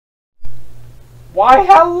Why,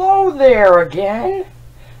 hello there again.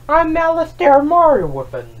 I'm Alistair Mario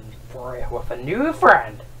with a new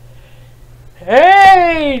friend.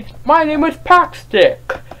 Hey, my name is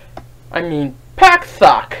PAC-SOCK. I mean,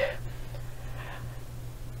 PAC-SOCK.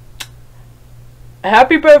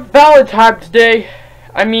 Happy Valentine's Day.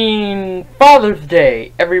 I mean, Father's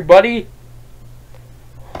Day, everybody.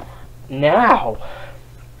 Now,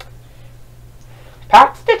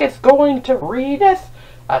 PAC-SOCK is going to read us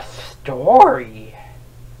a story.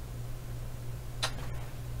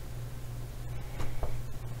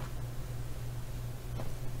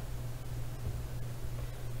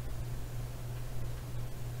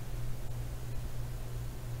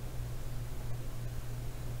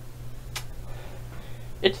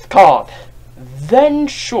 It's called Zen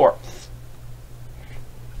Shorts.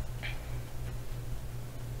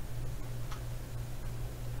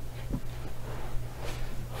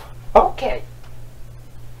 Okay.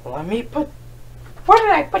 Let me put... Where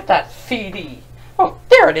did I put that CD? Oh,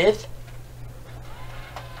 there it is.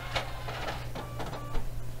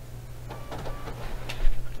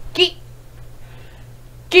 Geek.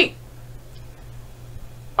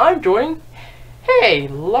 I'm doing... Hey,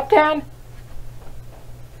 left hand.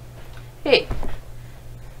 Hey.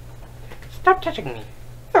 Stop touching me.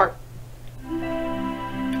 Sorry.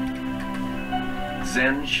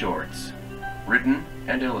 Zen Shorts. Written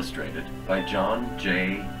and illustrated by John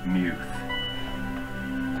J. Muth.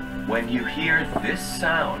 When you hear this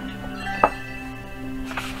sound,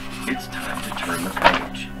 it's time to turn the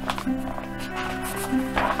page.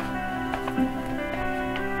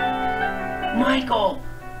 Michael,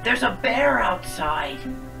 there's a bear outside,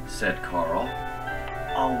 said Carl.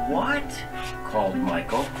 A what? Called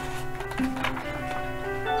Michael.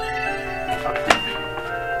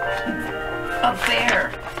 A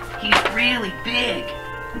bear. He's really big,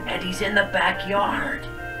 and he's in the backyard.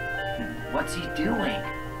 What's he doing?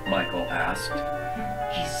 Michael asked.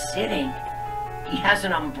 He's sitting. He has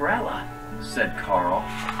an umbrella, said Carl.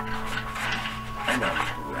 An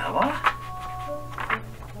umbrella?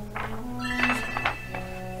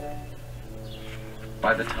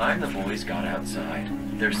 By the time the boys got outside,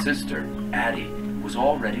 their sister, Addie, was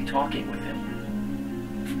already talking with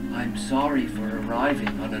him. I'm sorry for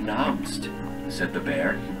arriving unannounced, said the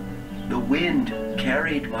bear. The wind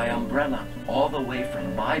carried my umbrella all the way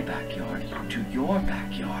from my backyard to your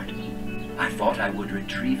backyard. I thought I would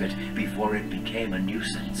retrieve it before it became a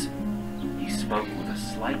nuisance. He spoke with a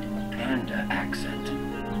slight panda accent.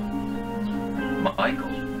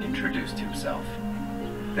 Michael introduced himself.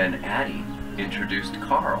 Then Addie introduced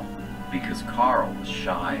Carl, because Carl was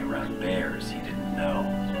shy around bears he didn't know.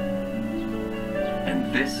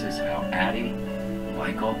 And this is how Addie,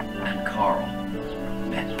 Michael, and Carl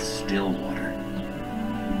met Stillwater.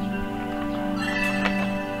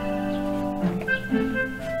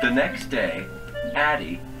 The next day,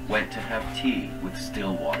 Addie went to have tea with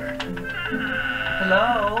Stillwater.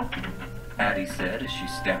 Hello? Addie said as she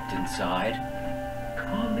stepped inside.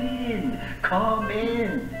 Come in,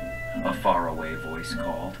 A faraway voice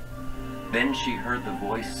called. Then she heard the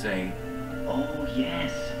voice say, Oh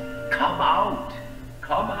yes, come out.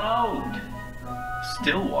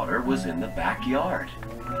 Stillwater was in the backyard.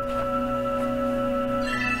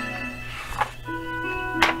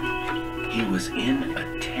 He was in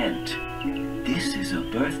a tent. This is a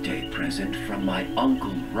birthday present from my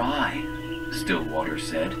Uncle Rye, Stillwater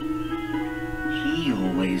said. He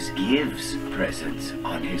always gives presents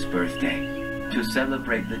on his birthday to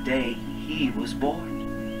celebrate the day he was born.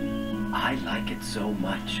 I like it so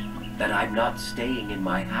much that I'm not staying in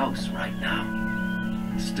my house right now.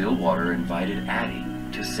 Stillwater invited Addie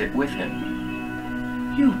to sit with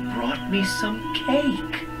him. You brought me some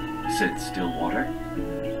cake, said Stillwater.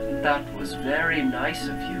 That was very nice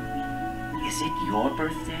of you. Is it your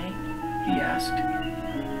birthday? He asked.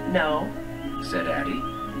 No, said Addie.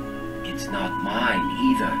 It's not mine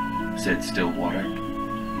either, said Stillwater.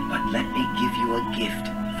 But let me give you a gift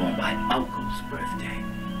for my uncle's birthday.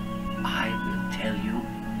 I will tell you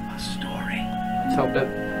a story.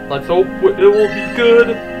 Let's hope it will be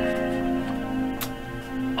good.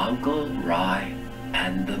 Uncle Rye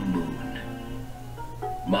and the Moon.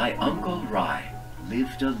 My Uncle Rye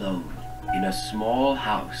lived alone in a small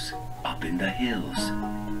house up in the hills.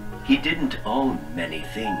 He didn't own many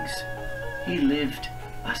things. He lived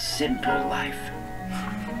a simple life.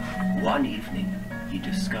 One evening, he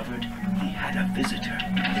discovered he had a visitor.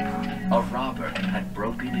 A robber had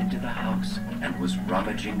broken into the house and was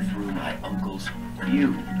rummaging through my uncle's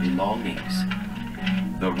few belongings.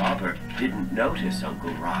 The robber didn't notice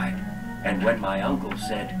Uncle Rye, and when my uncle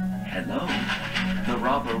said, "Hello," the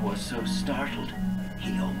robber was so startled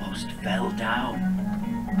he almost fell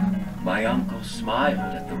down. My uncle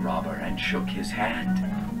smiled at the robber and shook his hand.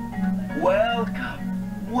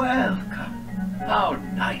 "Welcome, welcome. How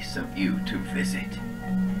nice of you to visit."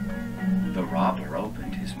 The robber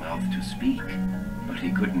opened his mouth to speak, but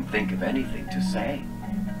he couldn't think of anything to say.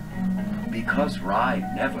 Because Rye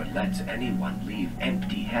never lets anyone leave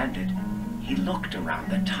empty-handed, he looked around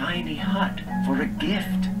the tiny hut for a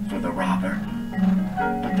gift for the robber.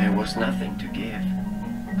 But there was nothing to give.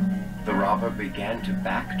 The robber began to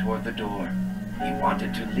back toward the door. He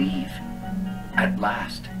wanted to leave. At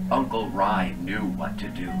last, Uncle Rye knew what to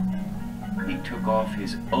do. He took off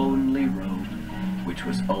his only robe, which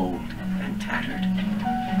was old and tattered.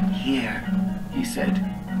 "Here," he said,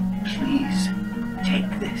 "please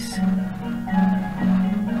take this."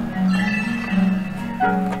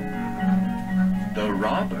 The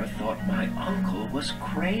robber thought my uncle was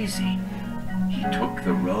crazy. He took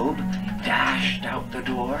the robe, dashed out the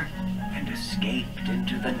door, and escaped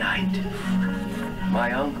into the night.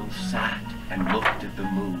 My uncle sat and looked at the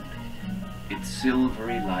moon, its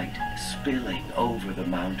silvery light spilling over the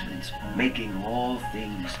mountains, making all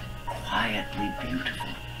things quietly beautiful.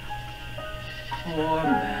 "Poor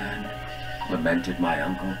man," lamented my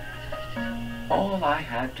uncle. "All I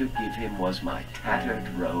had to give him was my tattered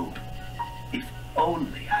robe. If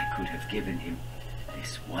only I could have given him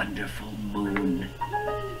this wonderful moon."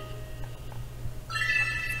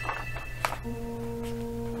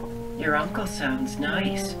 Your uncle sounds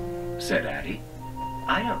nice, said Addie.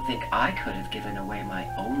 I don't think I could have given away my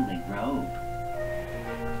only robe.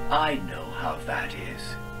 "I know how that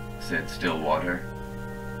is," said Stillwater.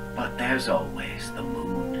 "But there's always the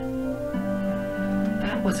moon."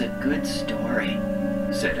 That was a good story,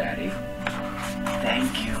 said Addie.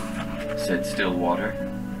 "Thank you," said Stillwater.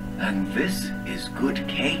 "And this is good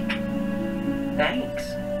cake." Thanks,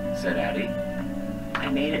 said Addie. I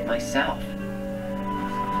made it myself.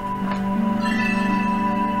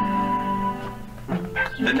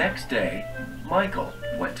 The next day, Michael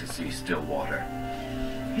went to see Stillwater.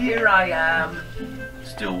 "Here I am,"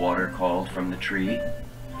 Stillwater called from the tree.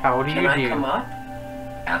 How do you do? "Can I come up?"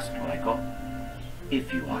 asked Michael.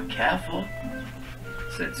 "If you are careful,"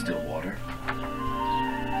 said Stillwater.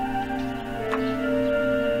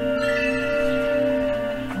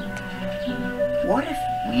 "What if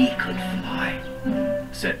we could fly?"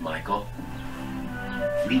 said Michael.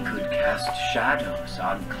 "We could cast shadows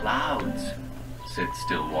on clouds," said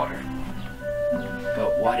Stillwater.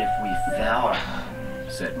 "But what if we fell?"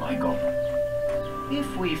 said Michael.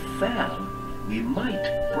 "If we fell, we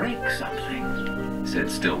might break something," said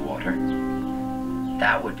Stillwater.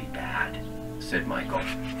 "That would be bad," said Michael.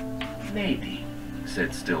 "Maybe,"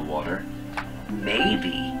 said Stillwater.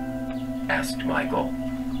 "Maybe?" asked Michael.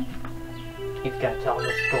 He's got to tell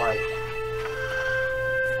the story.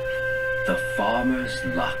 The Farmer's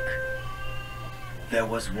Luck. There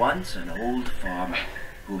was once an old farmer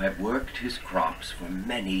who had worked his crops for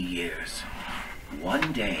many years.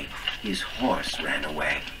 One day, his horse ran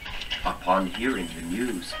away. Upon hearing the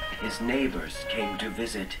news, his neighbors came to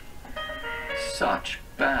visit. "Such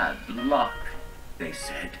bad luck," they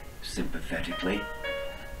said sympathetically.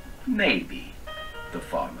 "Maybe," the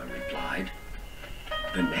farmer replied.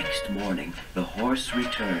 The next morning, the horse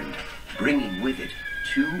returned, bringing with it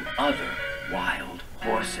 2 other wild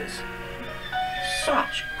horses.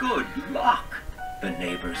 "Such good luck!" the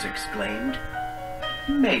neighbors exclaimed.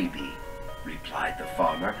 "Maybe," replied the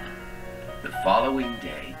farmer. The following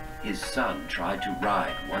day, his son tried to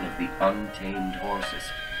ride one of the untamed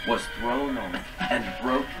horses, was thrown off, and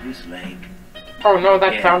broke his leg. Oh no, that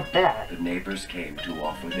Again, sounds bad. the neighbors came to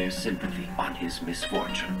offer their sympathy on his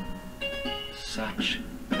misfortune. "Such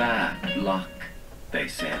bad luck," they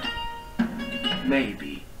said.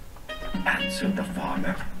 "Maybe," answered the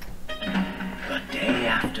farmer. The day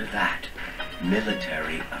after that,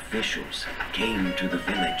 military officials came to the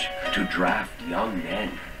village to draft young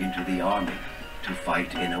men into the army to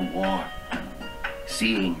fight in a war.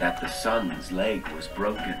 Seeing that the son's leg was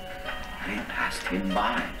broken, they passed him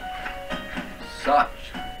by.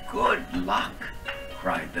 "Such good luck,"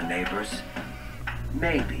 cried the neighbors.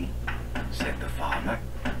 "Maybe," said the farmer.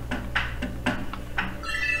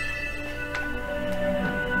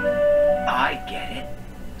 "I get it,"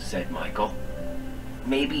 said Michael.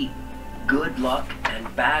 "Maybe good luck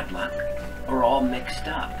and bad luck are all mixed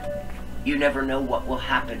up. You never know what will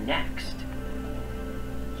happen next."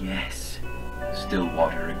 "Yes,"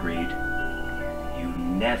 Stillwater agreed. "You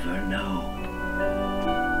never know."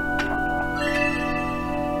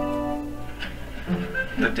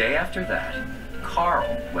 The day after that,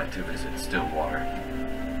 Carl went to visit Stillwater.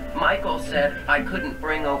 Michael said I couldn't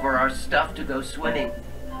bring over our stuff to go swimming.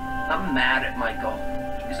 I'm mad at Michael.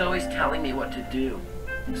 He's always telling me what to do.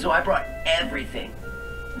 So I brought everything.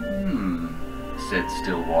 Said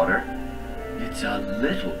Stillwater. It's a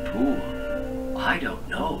little pool. I don't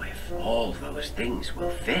know if all those things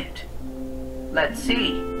will fit. Let's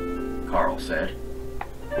see, Carl said.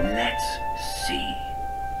 Let's see,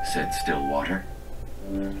 said Stillwater.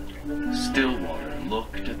 Stillwater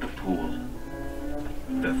looked at the pool.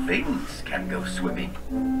 The things can go swimming,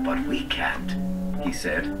 but we can't, he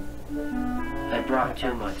said. I brought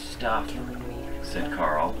too much stuff, said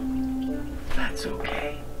Carl. That's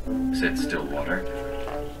okay, said Stillwater.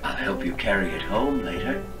 I'll help you carry it home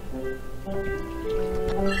later.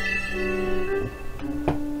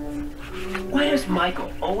 Why does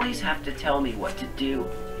Michael always have to tell me what to do?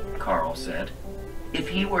 Carl said. If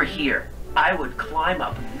he were here, I would climb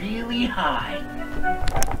up really high.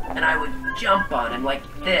 And I would jump on him like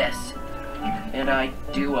this. And I'd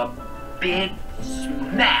do a big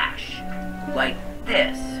smash like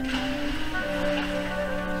this.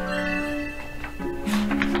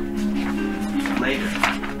 Later,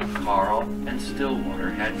 Carl and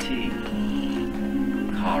Stillwater had tea.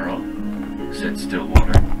 Carl, said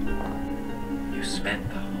Stillwater, you spent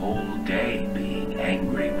the whole day being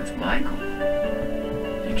angry with Michael.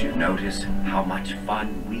 Did you notice how much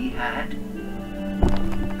fun we had?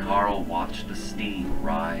 Carl watched the steam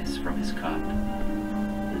rise from his cup.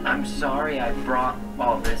 I'm sorry I brought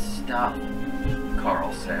all this stuff,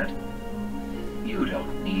 Carl said. You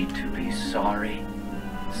don't need to be sorry,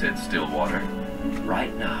 said Stillwater.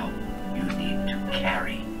 Right now, you need to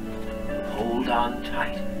carry. Hold on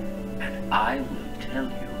tight, and I will tell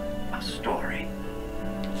you a story.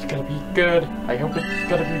 It's gonna be good. I hope it's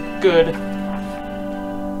gonna be good.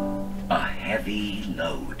 A heavy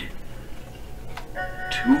load.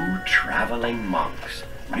 Two traveling monks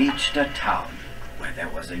reached a town where there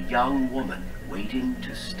was a young woman waiting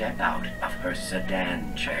to step out of her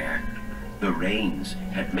sedan chair. The rains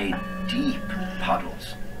had made deep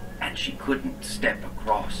puddles, and she couldn't step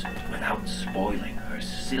across without spoiling her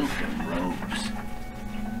silken robes.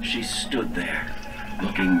 She stood there,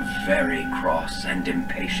 looking very cross and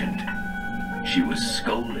impatient. She was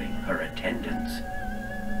scolding her attendants.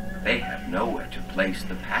 They had nowhere to place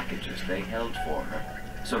the packages they held for her,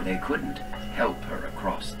 so they couldn't help her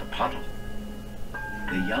across the puddle.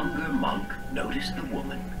 The younger monk noticed the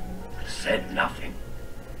woman, said nothing,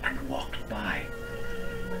 and walked by.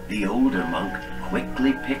 The older monk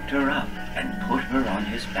quickly picked her up and put her on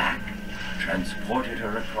his back, transported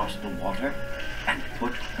her across the water, and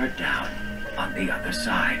put her down on the other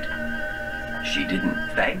side. She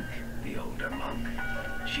didn't thank the older monk.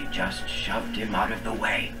 She just shoved him out of the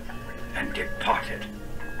way and departed.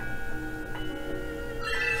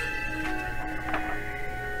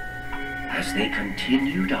 As they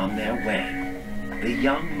continued on their way, the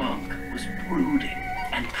young monk was brooding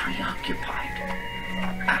and preoccupied.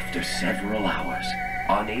 After several hours,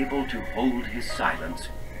 unable to hold his silence,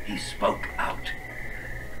 he spoke out.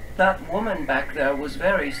 That woman back there was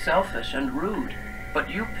very selfish and rude, but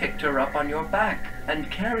you picked her up on your back and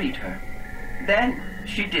carried her. Then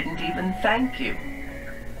she didn't even thank you.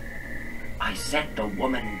 I set the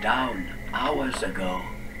woman down hours ago,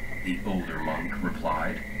 the older monk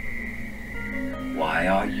replied. Why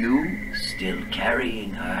are you still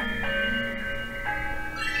carrying her?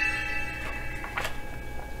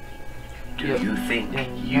 Do you think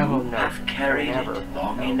you have carried it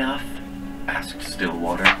long enough? Asked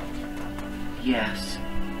Stillwater. Yes,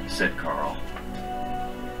 said Carl.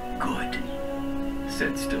 Good,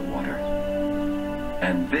 said Stillwater.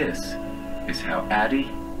 And this is how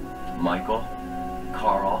Addie, Michael,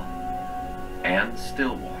 Carl, and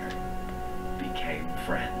Stillwater became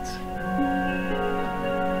friends.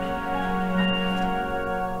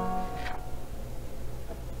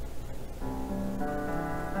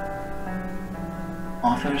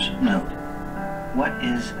 Author's note. What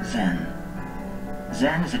is Zen?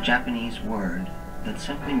 Zen is a Japanese word that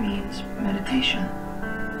simply means meditation.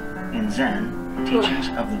 In Zen, the teachings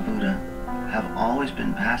of the Buddha have always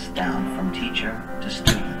been passed down from teacher to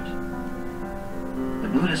student. The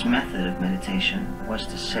Buddha's method of meditation was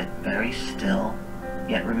to sit very still,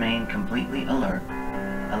 yet remain completely alert,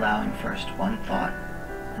 allowing first one thought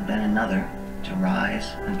and then another to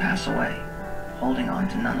rise and pass away, holding on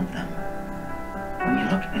to none of them. When you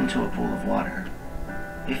look into a pool of water,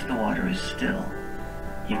 if the water is still,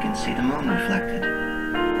 you can see the moon reflected.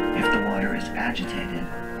 If the water is agitated,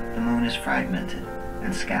 the moon is fragmented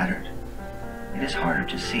and scattered. It is harder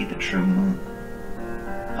to see the true moon.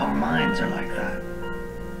 Our minds are like that.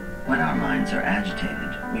 When our minds are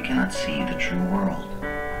agitated, we cannot see the true world.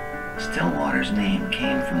 Stillwater's name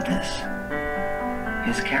came from this.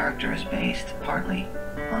 His character is based partly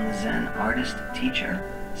on the Zen artist-teacher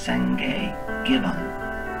Senge Gibbon,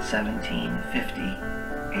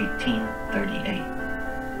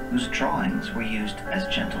 1750-1838, whose drawings were used as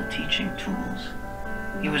gentle teaching tools.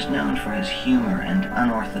 He was known for his humor and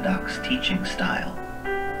unorthodox teaching style.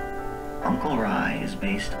 Uncle Rai is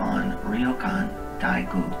based on Ryokan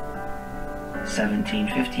Daigu,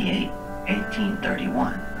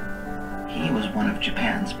 1758-1831. He was one of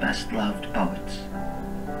Japan's best-loved poets.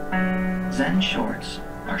 Zen shorts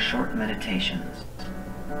are short meditations,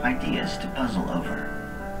 ideas to puzzle over,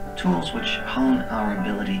 tools which hone our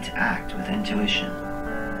ability to act with intuition.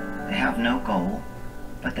 They have no goal,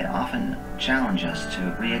 but they often challenge us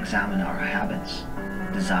to re-examine our habits,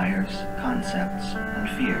 desires, concepts, and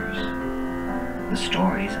fears. The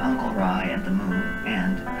stories Uncle Rai and the Moon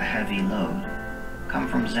and A Heavy Load come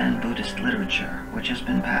from Zen Buddhist literature which has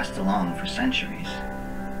been passed along for centuries.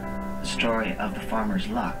 The story of the farmer's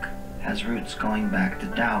luck has roots going back to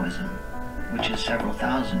Taoism, which is several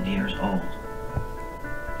thousand years old.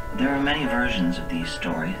 There are many versions of these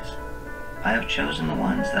stories. I have chosen the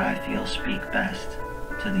ones that I feel speak best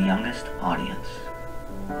to the youngest audience.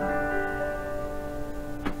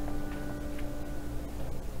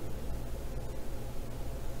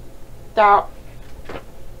 That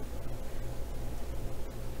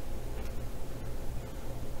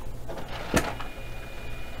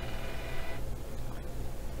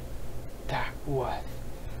was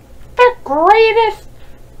the greatest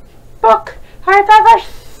book I've ever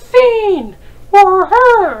seen or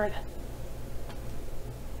heard.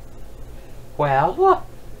 Well,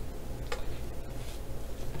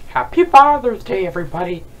 happy Father's Day,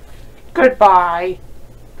 everybody. Goodbye.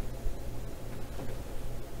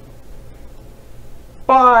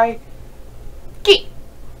 Bye. Get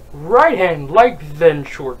right hand like Zen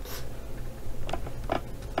shorts.